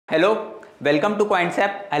Hello, welcome to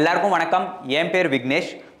Quantsapp. எல்லாருக்கும் வணக்கம். என் பேர் விக்னேஷ்.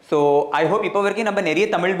 So I hope இப்போ வரைக்கும் நம்ம நிறைய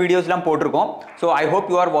தமிழ் வீடியோஸ்லாம் போட்டிருக்கோம். So I hope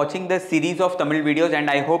you are watching the series of Tamil videos and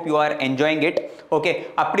I hope you are enjoying it. Okay,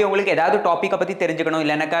 அப்படி உங்களுக்கு ஏதாவது டாபிக்கை பற்றி தெரிஞ்சுக்கணும்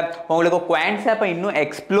இல்லைனாக்கா உங்களுக்கு Quantsapp இன்னும்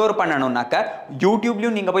எக்ஸ்ப்ளோர் பண்ணணும்னாக்கா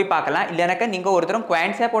யூடியூப்லையும் நீங்கள் போய் பார்க்கலாம். இல்லைனாக்கா நீங்கள் ஒருத்தரும்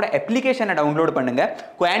Quantsappோட அப்ளிகேஷனை டவுன்லோட் பண்ணுங்க.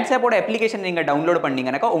 Quantsappோட அப்ளிகேஷன் நீங்கள் டவுன்லோட்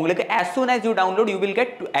பண்ணீங்கன்னாக்கா உங்களுக்கு as soon as you download you will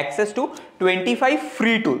get access to 25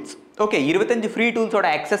 free tools. Okay 25 free டூல்ஸோட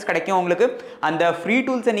access கிடைக்கும் உங்களுக்கு. அந்த ஃப்ரீ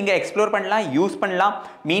டூல்ஸை நீங்கள் எக்ஸ்ப்ளோர் பண்ணலாம், யூஸ் பண்ணலாம்.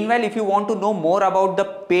 Meanwhile if you want to no more about the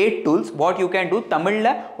bad tools what you can do, தமிழில்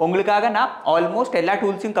உங்களுக்காக நான் almost எல்லா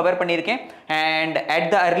டூல்ஸையும் கவர் பண்ணியிருக்கேன். அண்ட் அட்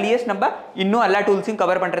த அர்லியஸ்ட் நம்ம இன்னும் எல்லா டூல்ஸையும்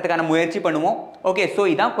கவர் பண்ணுறதுக்கான முயற்சி பண்ணுவோம். ஓகே, ஸோ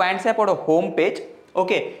இதான் Quantsappோட ஹோம் பேஜ்.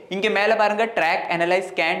 ஓகே, இங்கே மேலே பாருங்க track, analyse,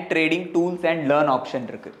 scan, trading, tools and learn option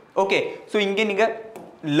இருக்கு. ஓகே, ஸோ இங்கே நீங்கள்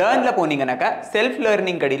லேர்னில் போனீங்கன்னாக்கா செல்ஃப்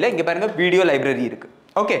லேர்னிங் கடியில் இங்கே பாருங்க வீடியோ லைப்ரரி இருக்கு.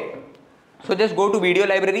 Okay, so just go to video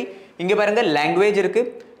library. இங்க பாருங்க language இருக்கு.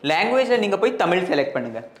 languageல நீங்க போய் தமிழ் செலக்ட்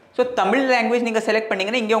பண்ணுங்க. so தமிழ் language நீங்க செலக்ட்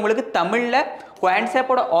பண்ணீங்கன்னா இங்க உங்களுக்கு தமிழ்ல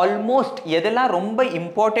Quantsappோட ஆல்மோஸ்ட் எதெல்லாம் ரொம்ப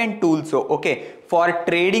important டூல்ஸோ okay for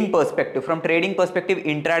trading perspective, from trading perspective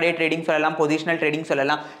intraday trading சொல்லலாம், பொசிஷனல் ட்ரேடிங்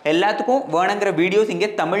சொல்லலாம், எல்லாத்துக்கும் வேணுங்கிற வீடியோஸ் இங்கே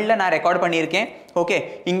தமிழில் நான் ரெக்கார்ட் பண்ணியிருக்கேன். ஓகே,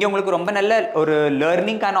 இங்கே உங்களுக்கு ரொம்ப நல்ல ஒரு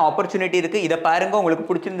லேர்னிங்கான ஆப்பர்ச்சுனிட்டி இருக்குது. இதை பாருங்க, உங்களுக்கு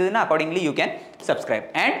பிடிச்சிருந்ததுன்னா accordingly you can subscribe.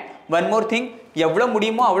 And one more thing, எவ்வளோ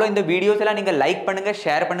முடியுமோ அவ்வளோ இந்த வீடியோஸ் எல்லாம் நீங்கள் லைக் பண்ணுங்கள்,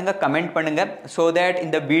 ஷேர் பண்ணுங்கள், கமெண்ட் பண்ணுங்கள். ஸோ தட்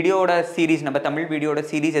இந்த வீடியோட சீரீஸ், நம்ம தமிழ் வீடியோட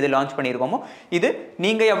சீரீஸ் எது லான்ச் பண்ணியிருக்கோமோ இது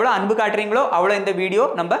நீங்கள் எவ்வளோ அன்பு காட்டுறீங்களோ அவ்வளோ இந்த வீடியோ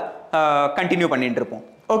நம்ம கண்டினியூ பண்ணிட்டு இருப்போம்.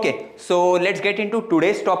 Okay, so let's get in to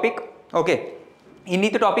today's topic. Okay,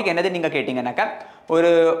 இன்னித்து topic என்னது நீங்கள் கேட்டிங்கன்னாக்கா, ஒரு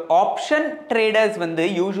ஆப்ஷன் ட்ரேடர்ஸ் வந்து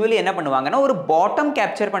யூஸ்வலி என்ன பண்ணுவாங்கன்னா ஒரு பாட்டம்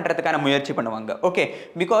கேப்சர் பண்ணுறதுக்கான முயற்சி பண்ணுவாங்க. ஓகே,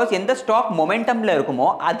 பிகாஸ் எந்த ஸ்டாக் மொமெண்டமில் இருக்குமோ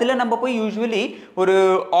அதில் நம்ம போய் யூஸ்வலி ஒரு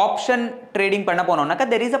ஆப்ஷன் ட்ரேடிங் பண்ண போனோம்னாக்கா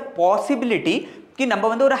தெர் இஸ் அ பாசிபிலிட்டி कि நம்ம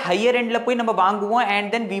வந்து ஒரு ஹையர் எண்ட்ல போய் நம்ம வாங்குவோம் and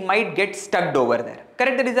then we might get stuck over there.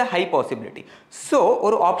 correct, there is a high possibility. so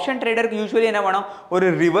ஒரு ஆப்ஷன் ட்ரேடருக்கு யூசுவலி என்ன வேணும், ஒரு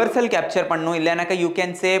ரிவர்சல் கேப்சர் பண்ணணும், இல்லைனாக்கா யூ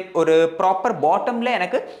கேன் சே ஒரு ப்ராப்பர் பாட்டம்ல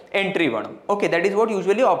எனக்கு என்ட்ரி வேணும். Okay, that is what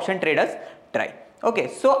usually option traders try. Okay,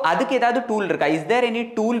 so அதுக்கு ஏதாவது டூல் இருக்கா? Is there any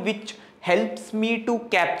tool which helps me to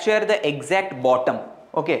capture the exact bottom?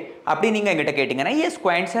 Okay, அப்படி நீங்கள் எங்கிட்ட கேட்டிங்கன்னா S,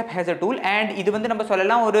 Quantsapp has a tool and இது வந்து நம்ம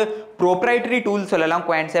சொல்லலாம் ஒரு ப்ரோப்ரைட்டரி டூல் சொல்லலாம்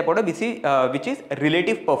Quantsappோட, which is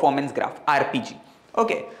relative performance graph, RPG.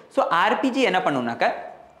 Okay, so RPG என்ன பண்ணுனாக்கா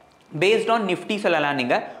பேஸ்ட் ஆன் நிஃப்டி சொல்லலாம்,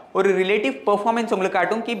 நீங்கள் ஒரு ரிலேட்டிவ் பெர்ஃபார்மன்ஸ் உங்களுக்கு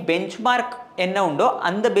காட்டும் கி பெஞ்ச்மார்க் என்ன உண்டோ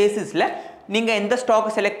அந்த பேசிஸில் நீங்கள் எந்த ஸ்டாக்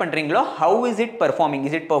செலக்ட் பண்ணுறீங்களோ how is it performing,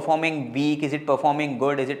 is it performing week, is it performing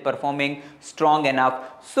good, is it performing strong enough.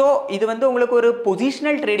 So இது வந்து உங்களுக்கு ஒரு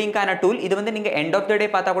பொசிஷனல் ட்ரேடிங்கான டூல். இது வந்து நீங்கள் எண்ட் ஆஃப் த டே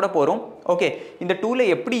பார்த்தா கூட போகிறோம். ஓகே, இந்த டூலை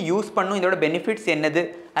எப்படி யூஸ் பண்ணும், இதோட பெனிஃபிட்ஸ் என்னது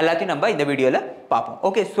எல்லாத்தையும் நம்ம இந்த வீடியோவில் பார்ப்போம்.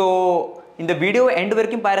 ஓகே, ஸோ இந்த வீடியோ எண்ட்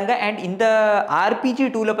வரைக்கும் பாருங்க. அண்ட் இந்த ஆர்பிஜி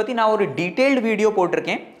டூலை பற்றி நான் ஒரு டீட்டெயில்டு வீடியோ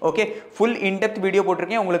போட்டிருக்கேன். ஓகே, ஃபுல் இன்டெப்த் வீடியோ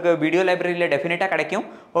போட்டிருக்கேன், உங்களுக்கு வீடியோ லைப்ரரியில் டெஃபினட்டாக கிடைக்கும்.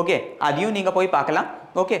 ஓகே, அதையும் நீங்கள் போய் பார்க்கலாம்.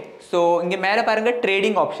 ஓகே, ஸோ இங்கே மேலே பாருங்கள்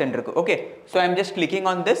ட்ரேடிங் ஆப்ஷன் இருக்குது. Okay, so I am just clicking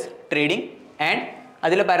on this trading and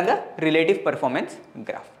அதில் பாருங்கள் relative performance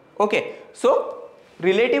graph. Okay, so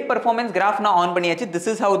relative performance graph நான் ஆன் பண்ணியாச்சு. This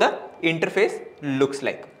is how the interface looks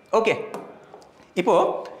like. Okay,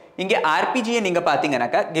 இப்போது இங்கே ஆர்பிஜியை நீங்கள்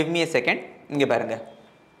பார்த்தீங்கன்னாக்கா கிவ் மீ எ செகண்ட், இங்கே பாருங்க,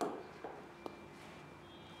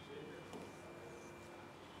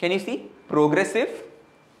 can you see progressive,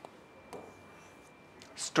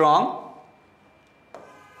 strong,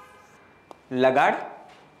 Lagarde,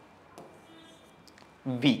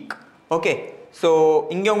 week. Okay, so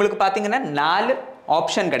இங்கே உங்களுக்கு பார்த்தீங்கன்னா 4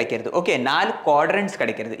 ஆப்ஷன் கிடைக்கிறது. ஓகே, 4 குவாட்ரண்ட்ஸ்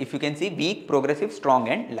கிடைக்கிறது. If you can see week, progressive, strong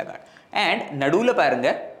and Lagarde. And நடுவில் பாருங்க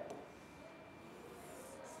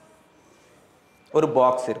ஒரு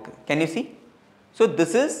பாக்ஸ் இருக்கு. Can you see? So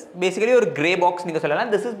this is basically ஒரு கிரே பாக்ஸ் நீங்கள் சொல்லலாம்.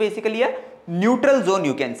 This is basically a neutral zone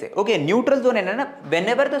you can say. Okay, neutral zone என்னன்னா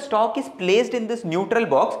whenever the stock is placed in this neutral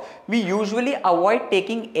box we usually avoid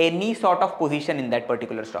taking any sort of position in that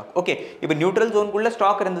particular stock. Okay, இப்போ neutral ஜோனுக்குள்ள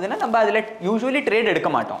stock இருந்ததுன்னா நம்ம அதில் usually trade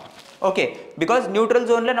எடுக்க மாட்டோம். Okay, because neutral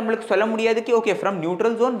ஜோனில் நம்மளுக்கு சொல்ல முடியாது கி okay from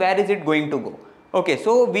neutral zone where is it going to go. Okay,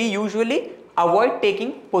 so we usually avoid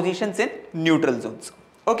taking positions in neutral zones.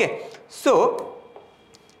 Okay, so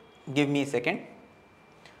give me a second.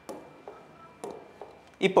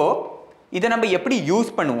 இப்போ இதை நம்ம எப்படி யூஸ்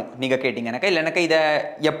பண்ணுவோம் நீங்க கேட்டிங்கனாக்கா, இல்லைனாக்கா இதை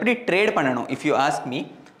எப்படி ட்ரேட் பண்ணணும் if you ask me,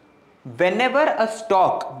 whenever a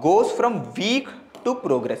stock goes from weak to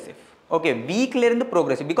progressive. Okay, வீக்ல இருந்து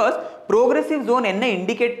ப்ரோக்ரெசிவ், பிகாஸ் ப்ரோக்ரெசிவ் ஜோன் என்ன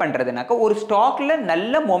இண்டிகேட் பண்றதுனாக்கா ஒரு ஸ்டாக்ல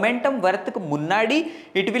நல்ல மொமெண்டம் வரதுக்கு முன்னாடி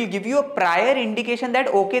it will give you a prior indication that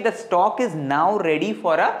okay the stock is now ready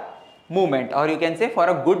for a movement, or you can say for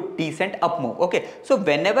a good decent up move. Okay, so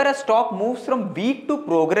whenever a stock moves from weak to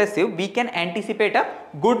progressive, we can anticipate a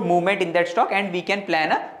good movement in that stock and we can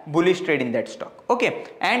plan a bullish trade in that stock. Okay,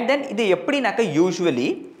 and then idu eppadi naka usually,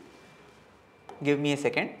 give me a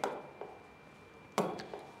second.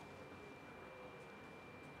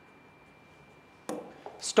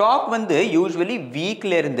 Stock வந்து usually weak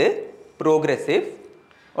ல இருந்து progressive,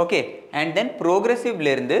 okay, and then progressive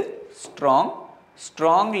ல இருந்து strong,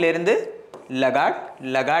 strong ல இருந்து laggard,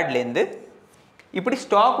 laggard ல இருந்து இப்படி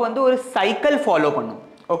stock வந்து ஒரு cycle follow பண்ணும்.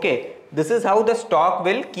 Okay, this is how the stock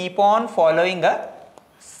will keep on following a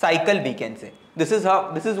cycle, we can say. This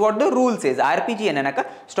is what the rule says. RPG என்னன்னாக்க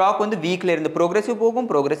stock வந்து weak ல இருந்து progressive போகும்,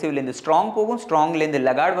 progressive ல இருந்து strong போகும், strong ல இருந்து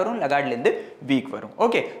laggard வரும், laggard ல இருந்து weak வரும்.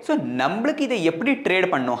 Okay, so நம்மளுக்கு இதை எப்படி trade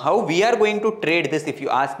பண்ணணும்? How we are going to trade this, if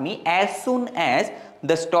you ask me, as soon as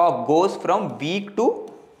the stock goes from weak to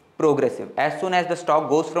progressive. As soon as the stock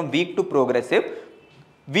goes from weak to progressive,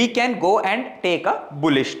 we can go and take a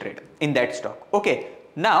bullish trade in that stock. Okay,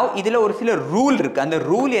 now இதுல ஒரு சில rule இருக்கு. அந்த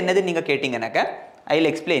rule என்னது நீங்க கேட்டிங்கனாக்க I'll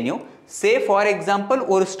explain you. Say for example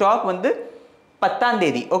ஒரு stock வந்து 10ஆம்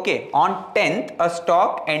தேதி, okay, on 10th a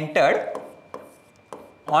stock entered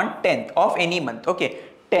on 10th of any month, okay,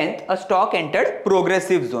 10th a stock entered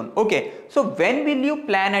progressive zone. Okay, so when will you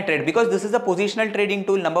plan a trade? Because this is a positional trading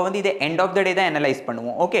tool. நம்ம வந்து இதை end of the day தான் analyze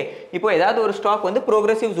பண்ணுவோம். Okay, இப்போ ஏதாவது ஒரு stock வந்து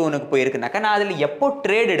progressive zoneக்கு போயிருக்குனாக்க நான் அதில் எப்போ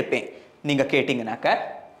trade எடுப்பேன் நீங்க கேட்டிங்கனாக்க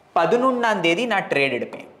 11ஆம் தேதி நான் trade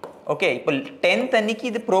எடுப்பேன். Okay, இப்போ 10th அன்னைக்கு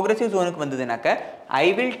இது progressive zoneக்கு வந்ததுனாக்க I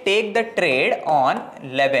will take the trade on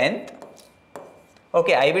 11th.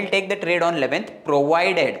 Okay, I will take the trade on 11th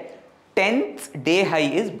provided 10th day high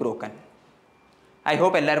is broken. I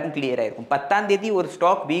hope எல்லாருக்கும் கிளியரா இருக்கும். 10ஆம் தேதி ஒரு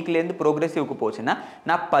ஸ்டாக் வீக்ல இருந்து progressiveக்கு போச்சுன்னா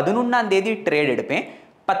நான் 11ஆம் தேதி ட்ரேட் எடுப்பேன்.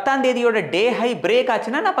 10ஆம் தேதியோட டே ஹை பிரேக்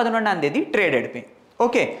ஆச்சுன்னா நான் 11ஆம் தேதி ட்ரேட் எடுப்பேன்.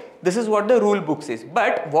 Okay, this is what the rule book says.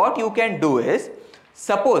 But what you can do is,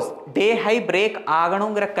 suppose day high break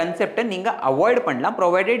ஆகணும்ங்கற கான்செப்ட்டை நீங்க அவாய்ட் பண்ணலாம்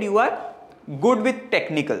provided you are good with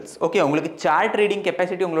technicals. Okay, உங்களுக்கு chart trading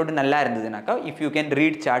capacity உங்களோட நல்லா இருந்ததுனாக்கா, if you can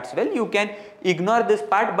read charts well, you can ignore this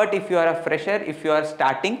part. But if you are a fresher, if you are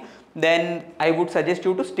starting, then I would suggest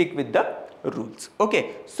you to stick with the rules. Okay,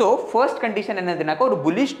 so first condition என்னதுனாக்கா ஒரு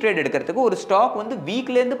bullish trade எடுக்கிறதுக்கு ஒரு stock வந்து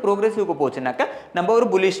வீக்ல இருந்து progressiveக்கு போச்சுனாக்கா நம்ம ஒரு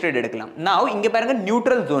bullish trade எடுக்கலாம். Now இங்க பாருங்க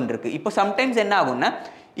நியூட்ரல் zone இருக்கு. இப்போ sometimes என்ன ஆகும்னா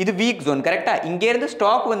இது வீக் zone, கரெக்ட்டா? இங்க இருந்து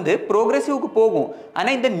ஸ்டாக் வந்து progressiveக்கு போகும், ஆனா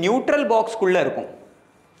இந்த நியூட்ரல் பாக்ஸ்க்குள்ள இருக்கும்.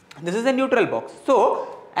 This is a neutral box. So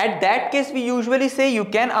at that case we usually say you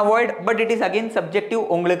can avoid, but it is again subjective.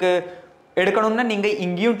 உங்களுக்கு எடுக்கணும்னா நீங்க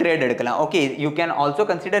இங்கேயும் ட்ரேட் எடுக்கலாம். Okay, you can also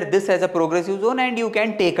consider this as a progressive zone and you can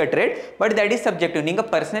take a trade, but that is subjective. நீங்க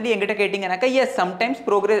personally என்கிட்ட கேட்டிங்கனாக்கா yes, sometimes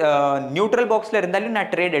neutral boxல இருந்தாலும் நான்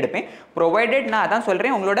ட்ரேட் எடுப்பேன் provided நான் அதான்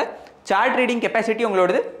சொல்றேன் உங்களோட chart trading capacity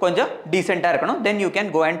உங்களோடது கொஞ்சம் டீசென்ட்டா இருக்கணும், then you can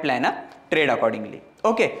go and plan a trade accordingly.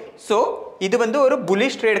 Okay, so இது வந்து ஒரு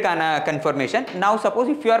bullish trade கான confirmation. Now suppose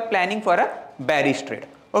if you are planning for a bearish trade.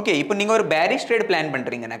 Okay, இப்போ நீங்க ஒரு bearish trade plan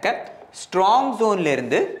பண்றீங்கனாக்க strong zone ல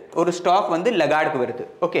இருந்து ஒரு stock வந்து laggardக்கு வருது.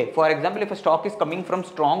 Okay, for example if a stock is coming from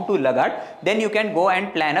strong to laggard, then you can go and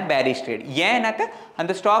plan a bearish trade. ஏன்னாக்க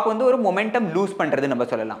அந்த stock வந்து ஒரு momentum lose பண்றது நம்ம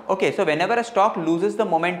சொல்லலாம். Okay, so whenever a stock loses the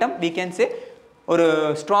momentum, we can say ஒரு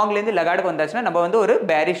ஸ்ட்ராங்ல இருந்து லகார்டுக்கு வந்தாச்சுன்னா நம்ம வந்து ஒரு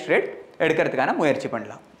bearish trade எடுக்கிறதுக்கான முயற்சி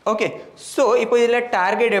பண்ணலாம். ஓகே, ஸோ இப்போ இதில்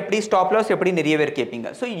டார்கெட் எப்படி, ஸ்டாப் லாஸ் எப்படி நிறைய பேர் கேட்பீங்க.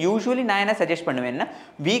 ஸோ யூஸ்வலி நான் என்ன சஜஸ்ட் பண்ணுவேன்னா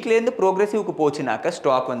வீக்லேருந்து ப்ரோக்ரெசிவ்க்கு போச்சுனாக்க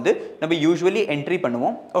ஸ்டாக் வந்து நம்ம யூஸ்வலி என்ட்ரி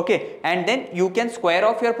பண்ணுவோம். Okay, and then you can square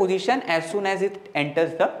of your position as soon as it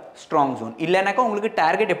enters the strong zone. இல்லைனாக்கா உங்களுக்கு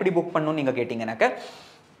டார்கெட் எப்படி புக் பண்ணணும்னு நீங்கள் கேட்டிங்கனாக்கா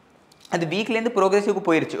அது வீக்லேருந்து ப்ரோக்ரெசிவ்க்கு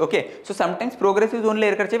போயிருச்சு. ஓகே, ஸோ சம்டைம்ஸ் ப்ரோக்ரெசிவ் ஜோனில்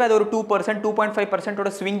இருக்கிறச்சே அது ஒரு 2%, 2.5%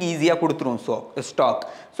 ஸ்விங் ஈஸியாக கொடுத்துரும் ஸ்டாக்.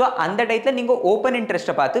 ஸோ அந்த டயத்தில் நீங்கள் ஓப்பன்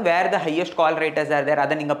இன்ட்ரெஸ்ட்டை பார்த்து வேர் the highest call raters R தேர்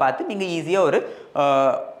அதை நீங்கள் பார்த்து நீங்கள் ஈஸியாக ஒரு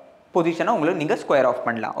பொசிஷனை உங்களுக்கு நீங்கள் ஸ்கொயர் ஆஃப்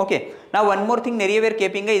பண்ணலாம். ஓகே, நான் ஒன் மோர் திங் நிறைய பேர்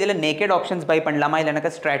கேட்பீங்க, இதில் நேக்கட் ஆப்ஷன்ஸ் பை பண்ணலாமா,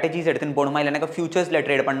 இல்லைனாக்கா ஸ்ட்ராட்டஜிஸ் எடுத்துன்னு போகணுமா, இல்லைனாக்கா ஃபியூச்சர்ஸில்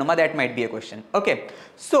ட்ரேட் பண்ணணுமா, that might be a question. Okay,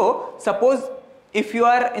 so suppose if you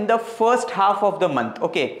are in the first half of the month,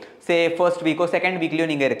 okay, say first week or second week liyo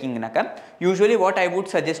neenga irukkinga, usually what I would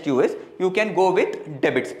suggest you is you can go with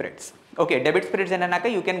debit spreads. Okay, debit spreads enna naka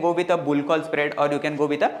you can go with a bull call spread or you can go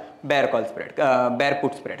with a bear call spread, bear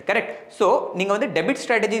put spread, correct? So neenga vandu debit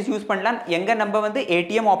strategies use pannalam. Enga namba vandu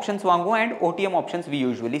ATM options vaanguvom and OTM options we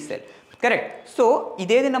usually sell. Correct. So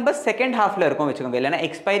இதே இது நம்ம second ஹாஃபில் இருக்கும் வச்சுக்கோங்க, இல்லைனா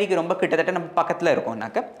எக்ஸ்பைரிக்கு ரொம்ப கிட்டத்தட்ட நம்ம பக்கத்தில்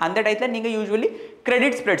இருக்கோம்னாக்க அந்த டயத்தில் நீங்கள் யூஸ்வலி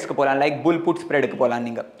கிரெடிட் ஸ்ப்ரெட்ஸ்க்கு போகலாம், லைக் புல் புட் ஸ்ப்ரெடுக்கு போகலாம்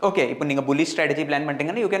நீங்கள். ஓகே, இப்போ நீங்கள் புல்லிஷ் ஸ்ட்ராட்டஜி பிளான்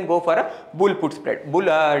பண்ணிட்டீங்கன்னா you can go for a pull put spread.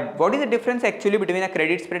 What is the difference actually between a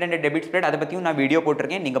credit spread and debit spread, அதை பற்றியும் நான் வீடியோ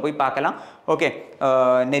போட்டிருக்கேன், நீங்கள் போய் பார்க்கலாம். ஓகே,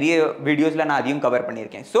 நிறைய வீடியோஸில் நான் அதையும் கவர்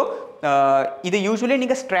பண்ணியிருக்கேன். ஸோ இது யூஸ்வலி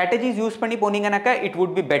நீங்கள் ஸ்ட்ராட்டஜிஸ் யூஸ் பண்ணி போனீங்கன்னாக்கா it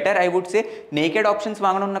would be better. I would say naked options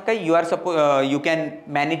வாங்கணும்னாக்கா you can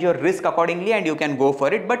manage your risk accordingly and you can go for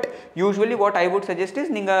it, but usually what I would suggest is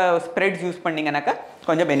நீங்க spreads use பண்ணீங்கன்னாக்கா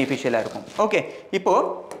கொஞ்சம் பெனிஃபிஷியலாக இருக்கும். Okay, இப்போ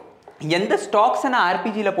எந்த stocks நான்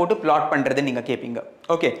ஆர்பிஜியில் போட்டு plot பண்ணுறது நீங்கள் கேட்பீங்க.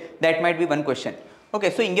 Okay, that might be one question. Okay,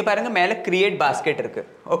 so இங்கே பாருங்கள் மேலே கிரியேட் பாஸ்கெட் இருக்குது.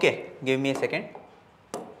 Okay, give me a second.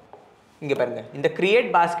 இங்கே பாருங்கள், இந்த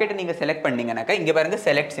கிரியேட் பாஸ்கெட்டை நீங்கள் செலக்ட் பண்ணிங்கனாக்கா இங்கே பாருங்கள்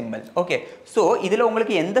செலக்ட் சிம்பிள். ஓகே, ஸோ இதில்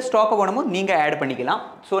உங்களுக்கு எந்த ஸ்டாக்கை வேணுமோ நீங்கள் ஆட் பண்ணிக்கலாம்.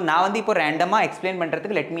 ஸோ நான் வந்து இப்போ ரேண்டமாக எக்ஸ்பிளைன்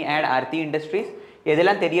பண்ணுறதுக்கு let me add Aarthi industries.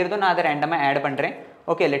 எதெல்லாம் தெரியறதோ நான் அதை ரேண்டமாக ஆட் பண்ணுறேன்.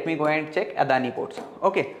 Okay, let me go and check Adani ports.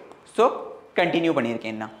 Okay, so continue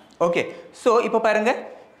பண்ணியிருக்கேன் நான். ஓகே, ஸோ இப்போ பாருங்கள்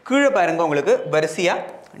கீழே பாருங்கள் உங்களுக்கு வரிசையாக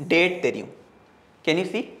டேட் தெரியும். Can you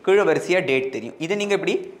see? கீழே வரிசையாக டேட் தெரியும். இது நீங்கள்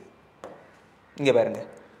எப்படி இங்கே பாருங்கள்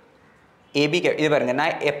ஏபி இது பாருங்கள்,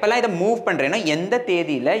 நான் எப்போல்லாம் இதை மூவ் பண்ணுறேன்னா எந்த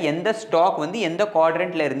தேதியில் எந்த ஸ்டாக் வந்து எந்த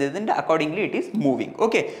குவாட்ரண்ட்டில் இருந்ததுன்னு accordingly it is moving.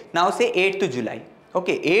 Okay, நான் சே 8th July.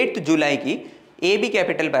 Okay, 8th Julyக்கு AB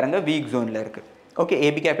capital பாருங்கள் வீக் ஜோனில் இருக்குது. Okay,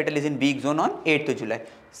 AB capital is in week zone on 8th July.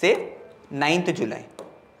 Say 9th July.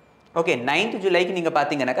 Okay, 9th Julyக்கு நீங்கள்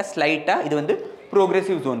பார்த்தீங்கன்னாக்கா ஸ்லைட்டாக இது வந்து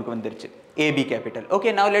ப்ரோக்ரெசிவ் ஜோனுக்கு வந்துருச்சு AB capital.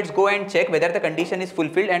 Okay, now let's go and check whether the condition is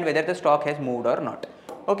fulfilled and whether the stock has moved R not.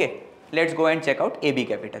 Okay, let's go and check out AB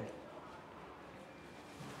capital.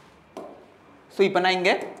 So இப்போ நான்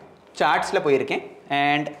இங்கே சார்ட்ஸில் போயிருக்கேன்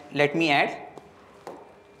and let me add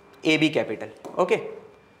AB capital. Okay,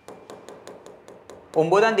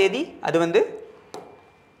 9ஆம் தேதி அது வந்து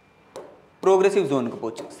progressive ஜோனுக்கு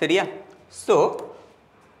போச்சு, சரியா? ஸோ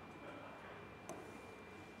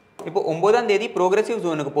இப்போ 9ஆம் தேதி ப்ரோக்ரெசிவ்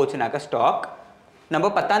ஜோனுக்கு போச்சுனாக்கா ஸ்டாக் நம்ம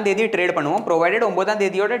 10ஆம் தேதி ட்ரேட் பண்ணுவோம், ப்ரொவைடட் 9ஆம்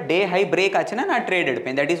தேதியோட டே ஹை பிரேக் ஆச்சுன்னா நான் ட்ரேட்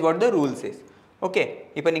எடுப்பேன். That is what the rules is. Okay,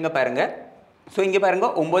 இப்போ நீங்கள் பாருங்கள், ஸோ இங்கே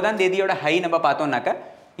பாருங்கள் 9ஆம் தேதியோட ஹை நம்ம பார்த்தோம்னாக்கா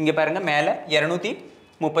இங்கே பாருங்கள் மேலே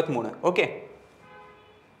 233. ஓகே,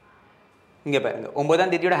 இங்கே பாருங்கள்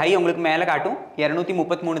 9ஆம் தேதியோட ஹை உங்களுக்கு மேலே காட்டும்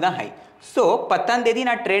 233 தான் ஹை. ஸோ 10ஆம் தேதி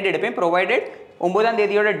நான் ட்ரேட் எடுப்பேன் ப்ரொவைடட் 9ஆம்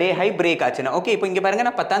தேதியோட டே ஹை பிரேக் ஆச்சுன்னா. ஓகே, இப்போ இங்கே பாருங்கள்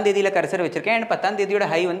நான் 10ஆம் தேதியில் கர்சர் வச்சிருக்கேன் அண்ட் 10ஆம் தேதியோட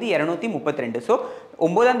ஹை வந்து 232. ஸோ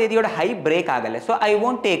 9ஆம் தேதியோட ஹை பிரேக் ஆகலை. So I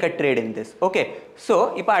won't take a trade in this. Okay, so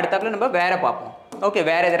இப்போ அடுத்தாப்புல நம்ம வேற பார்ப்போம். ஓகே,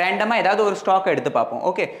 வேற ரேண்டமாக ஏதாவது ஒரு ஸ்டாக் எடுத்து பார்ப்போம்.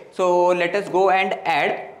 Okay, so let us go and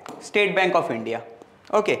add state bank of India.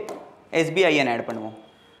 Okay, SBIN add பண்ணுவோம்.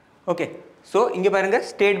 ஓகே, ஸோ இங்கே பாருங்கள்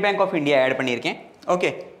state bank of India add பண்ணியிருக்கேன். ஓகே,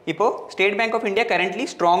 இப்போது state bank of India currently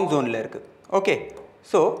strong ஜோனில் இருக்குது. Okay,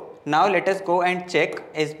 so now let us go and check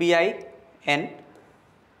SBIN.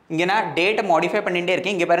 இங்கே நான் டேட்டை மாடிஃபை பண்ணிகிட்டே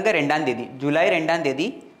இருக்கேன். இங்கே பாருங்கள் 2ஆம் தேதி ஜூலை 2ஆம் தேதி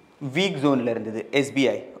வீக் ஜோனில் இருந்தது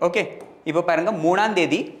SBI. ஓகே, இப்போ பாருங்கள் 3ஆம்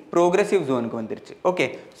தேதி ப்ரோக்ரெசிவ் ஜோனுக்கு வந்துருச்சு. Okay,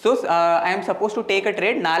 so I am suppose to take a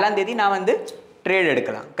trade. 4ஆம் தேதி நான் வந்து ட்ரேட்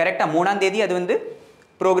எடுக்கலாம், கரெக்டாக 3ஆம் தேதி அது வந்து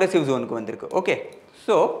ப்ரோக்ரெசிவ் ஜோனுக்கு வந்திருக்கு. ஓகே,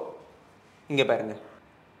 ஸோ இங்கே பாருங்கள்,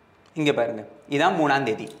 இங்கே பாருங்கள் இதான் 3ஆம்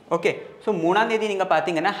தேதி. ஓகே, ஸோ 3ஆம் தேதி நீங்கள்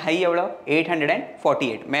பார்த்தீங்கன்னா ஹை எவ்வளோ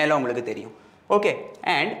 848 மேலே உங்களுக்கு தெரியும். ஓகே,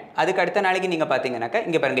 அண்ட் அதுக்கு அடுத்த நாளைக்கு நீங்கள் பார்த்தீங்கன்னாக்கா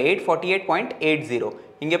இங்கே பாருங்கள் 848.80.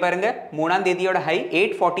 இங்கே பாருங்கள் 3ஆம் தேதியோட ஹை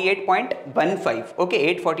 848.15. ஓகே,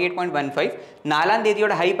 848.15. 4ஆம்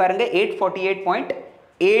தேதியோட ஹை பாருங்கள்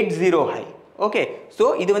 848.80 ஹை. ஓகே, ஸோ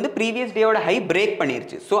இது வந்து ப்ரீவியஸ் டேயோட ஹை பிரேக்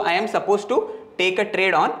பண்ணிருச்சு. ஸோ ஐ ஆம் suppose to take a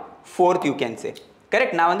trade on 4th you can say.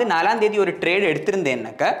 Correct, நான் வந்து 4ஆம் தேதி ஒரு ட்ரேட்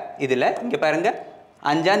எடுத்திருந்தேன்னாக்கா இதில் இங்கே பாருங்கள்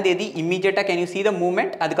 5ஆம் தேதி இம்மீடியட்டாக can you see the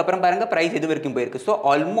movement. அதுக்கப்புறம் பாருங்கள் ப்ரைஸ் இது வரைக்கும் போயிருக்கு. So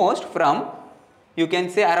almost from you can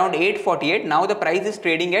say around 848. Now the price is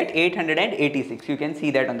trading at 886. You can see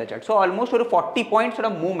that on the chart. So almost ஒரு 40 points ஓட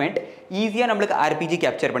மூவ்மெண்ட் ஈஸியாக நம்மளுக்கு ஆர்பிஜி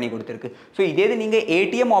கேப்சர் பண்ணி கொடுத்துருக்கு. ஸோ இதே நீங்கள்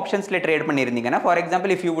ஏடிஎம் ஆப்ஷன்ஸில் ட்ரேட் பண்ணியிருந்தீங்கன்னா for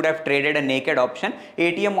example if you would have traded a naked option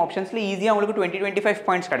ATM ஆப்ஷன்ஸில் ஈஸியாக உங்களுக்கு 20-25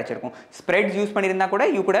 பாயிண்ட்ஸ் கிடச்சிருக்கும். ஸ்ப்ரெட்ஸ் யூஸ் பண்ணியிருந்தா கூட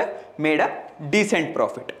you good have made a decent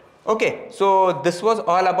profit. Okay, so this was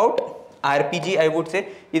all about RPG. I would say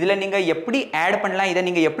இதில் நீங்கள் எப்படி add பண்ணலாம், இதை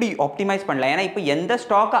நீங்கள் எப்படி ஆப்டிமைஸ் பண்ணலாம். ஏன்னா இப்போ எந்த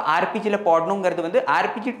ஸ்டாக்கை ஆர்பிஜியில் போடணுங்கிறது வந்து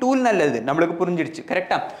ஆர்பிஜி டூல் நல்லது நம்மளுக்கு புரிஞ்சிடுச்சு,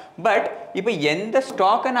 கரெக்டாக. பட் இப்போ எந்த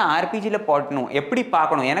ஸ்டாக்கை நான் ஆர்பிஜியில் போடணும் எப்படி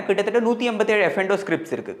பார்க்கணும், எனக்கு கிட்டத்தட்ட 187 F&O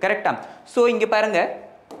ஸ்கிரிப்ட்ஸ் இருக்குது, கரெக்டாக. ஸோ இங்கே பாருங்கள்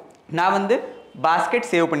நான் வந்து பாஸ்கெட்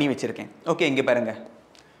சேவ் பண்ணி வச்சுருக்கேன். ஓகே, இங்கே பாருங்கள்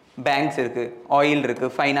பேங்க்ஸ் இருக்குது, ஆயில்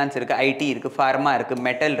இருக்குது, ஃபைனான்ஸ் இருக்குது, ஐடி இருக்குது, ஃபார்மா இருக்குது,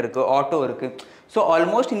 மெட்டல் இருக்குது, ஆட்டோ இருக்குது. ஸோ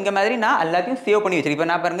ஆல்மோஸ்ட் இங்கே மாதிரி நான் எல்லாத்தையும் சேவ் பண்ணி வச்சிருக்கேன். இப்போ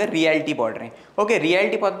நான் பாருங்க ரியாலிட்டி போடுறேன். ஓகே,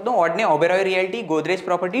 ரியாலிட்டி பார்த்ததும் உடனே ஒபெராய் reality, Godrej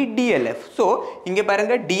property, DLF. So இங்கே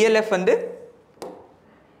பாருங்க டிஎல்எஃப் வந்து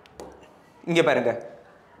இங்கே பாருங்க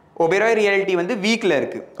ஒபெராய் ரியாலிட்டி வந்து வீக்கில்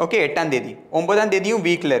இருக்குது. ஓகே, 8ஆம் தேதி 9ஆம் தேதியும்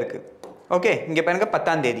வீக்கில் இருக்குது. ஓகே, இங்கே பாருங்க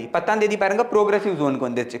 10ஆம் தேதி பாருங்க ப்ரோக்ரஸிவ் ஜோனுக்கு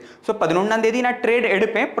வந்துருச்சு. ஸோ 11ஆம் தேதி நான் ட்ரேட்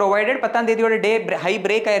எடுப்பேன், ப்ரொவைடட் 10ஆம் தேதியோட டே ஹை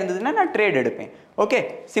பிரேக் ஆயிருந்ததுன்னா நான் ட்ரேட் எடுப்பேன். Okay,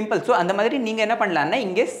 simple. ஸோ அந்த மாதிரி நீங்கள் என்ன பண்ணலாம்னா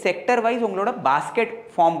இங்கே செக்டர் வைஸ் உங்களோட பாஸ்கெட்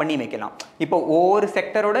ஃபார்ம் பண்ணி வைக்கலாம். இப்போ ஒவ்வொரு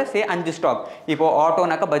செக்டரோட 5 ஸ்டாக். இப்போ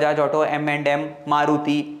ஆட்டோனாக்கா Bajaj auto, M&M,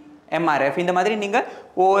 Maruti, MRF, இந்த மாதிரி நீங்கள்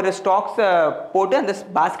ஒவ்வொரு ஸ்டாக்ஸ் போட்டு அந்த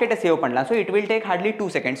பாஸ்கெட்டை சேவ் பண்ணலாம். So it will take Hartley 2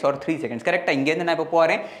 seconds or 3 seconds. கரெக்டாக இங்கேருந்து நான் இப்போ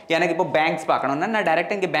போகிறேன், எனக்கு இப்போ பேங்க்ஸ் பார்க்கணும்னா நான்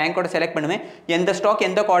டேரெக்டாக இங்கே பேங்க்கோட செலக்ட் பண்ணுவேன். எந்த ஸ்டாக்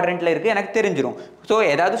எந்த குவாட்ரண்ட்டில் இருக்குது எனக்கு தெரிஞ்சிடும். ஸோ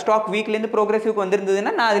ஏதாவது ஸ்டாக் வீக்லேருந்து ப்ரோக்ரஸிவ்க்கு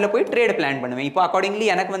வந்திருந்ததுன்னா நான் அதில் போய் ட்ரேட் பிளான் பண்ணுவேன். இப்போ அக்கார்டிங்லி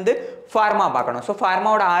எனக்கு வந்து ஃபார்மா பார்க்கணும். ஸோ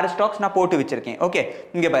ஃபார்மாவோட 6 ஸ்டாக்ஸ் நான் போட்டு வச்சிருக்கேன். ஓகே,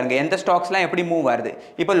 இங்கே பாருங்கள் எந்த ஸ்டாக்ஸ்லாம் எப்படி மூவ் ஆகுது.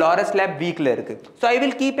 இப்போ லாரஸ் லேப் வீக்கில் இருக்குது. So I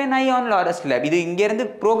will keep an eye on Laurus lab. இது இங்கேருந்து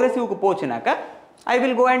ப்ரோக்ரஸிவ்க்கு போச்சுனாக்கா I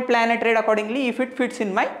will go and plan a trade accordingly if it fits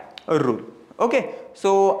in my rule. Okay,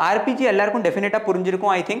 so RPG எல்லாருக்கும் டெஃபினட்டாக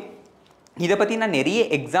புரிஞ்சிருக்கும் ஐ திங்க். இதை பற்றி நான் நிறைய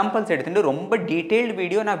எக்ஸாம்பிள்ஸ் எடுத்துகிட்டு ரொம்ப டீட்டெயில்டு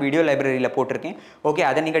வீடியோ நான் வீடியோ லைப்ரரியில் போட்டிருக்கேன். ஓகே,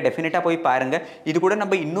 அதை நீங்கள் டெஃபினட்டாக போய் பாருங்கள். இது கூட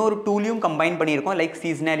நம்ம இன்னொரு டூலையும் கம்பைன் பண்ணியிருக்கோம், லைக்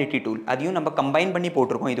சீசனாலிட்டி டூல். அதையும் நம்ம கம்பைன் பண்ணி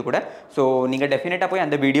போட்டிருக்கோம் இது கூட. ஸோ நீங்கள் டெஃபினட்டாக போய்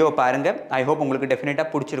அந்த வீடியோவை பாருங்கள். ஐ ஹோப் உங்களுக்கு டெஃபினட்டாக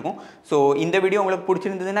பிடிச்சிருக்கும். ஸோ இந்த வீடியோ உங்களுக்கு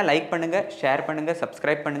பிடிச்சிருந்ததுன்னா லைக் பண்ணுங்கள், ஷேர் பண்ணுங்கள்,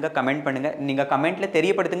 சப்ஸ்கிரைப் பண்ணுங்கள், கமெண்ட் பண்ணுங்கள். நீங்கள் கமெண்ட்டில்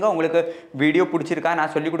தெரியப்படுத்துங்க உங்களுக்கு வீடியோ பிடிச்சிருக்கா,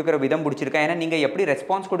 நான் சொல்லிக் கொடுக்குற விதம் பிடிச்சிருக்கா. ஏன்னா நீங்கள் எப்படி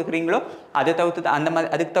ரெஸ்பான்ஸ் கொடுக்குறீங்களோ அதை தவிர்த்து அந்த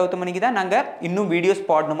மாதிரி அதுக்கு தவிர்த்த மணிக்கு தான் நாங்கள் இன்னும் வீடியோஸ்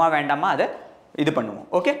போடணுமா வேண்டாமா அதை இது பண்ணுவோம்.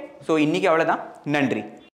 ஓகே, ஸோ இன்றைக்கி அவ்வளோதான். நன்றி.